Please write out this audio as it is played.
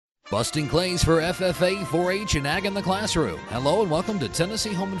Busting clays for FFA, 4-H, and Ag in the classroom. Hello and welcome to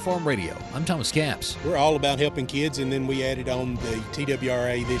Tennessee Home and Farm Radio. I'm Thomas Capps. We're all about helping kids, and then we added on the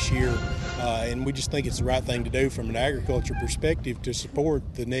TWRA this year, and we just think it's the right thing to do from an agriculture perspective to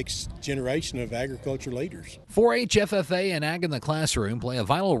support the next generation of agriculture leaders. 4-H, FFA, and Ag in the classroom play a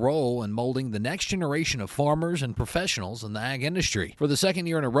vital role in molding the next generation of farmers and professionals in the ag industry. For the second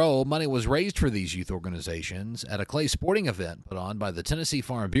year in a row, money was raised for these youth organizations at a clay sporting event put on by the Tennessee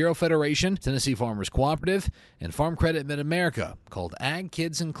Farm Bureau Federation, Tennessee Farmers Cooperative, and Farm Credit Mid-America, called Ag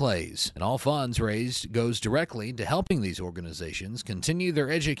Kids and Clays. And all funds raised goes directly to helping these organizations continue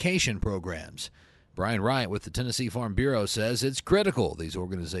their education programs. Brian Wright with the Tennessee Farm Bureau says it's critical these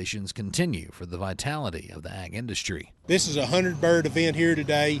organizations continue for the vitality of the ag industry. This is a 100-bird event here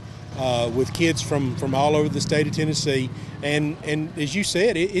today with kids from all over the state of Tennessee. And as you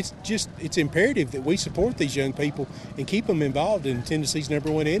said, it's imperative that we support these young people and keep them involved in Tennessee's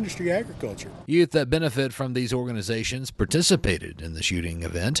 #1 industry, agriculture. Youth that benefit from these organizations participated in the shooting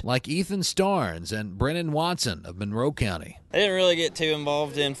event, like Ethan Starnes and Brennan Watson of Monroe County. I didn't really get too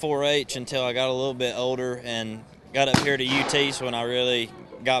involved in 4-H until I got a little bit older and got up here to UT, so when I really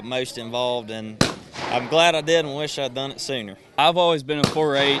got most involved, and I'm glad I did and wish I'd done it sooner. I've always been in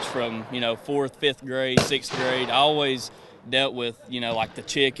 4-H from, 4th, 5th grade, 6th grade. I always dealt with, like the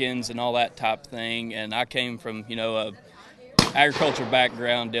chickens and all that type of thing, and I came from, a agriculture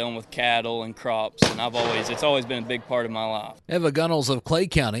background dealing with cattle and crops, and it's always been a big part of my life. Eva Gunnels of Clay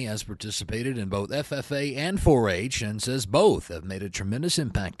County has participated in both FFA and 4-H and says both have made a tremendous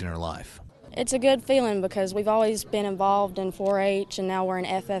impact in her life. It's a good feeling because we've always been involved in 4-H and now we're in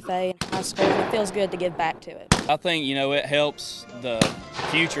FFA in high school, and it feels good to give back to it. I think, it helps the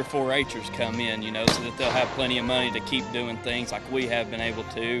future 4-Hers come in, so that they'll have plenty of money to keep doing things like we have been able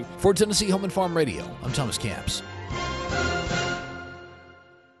to. For Tennessee Home and Farm Radio, I'm Thomas Capps.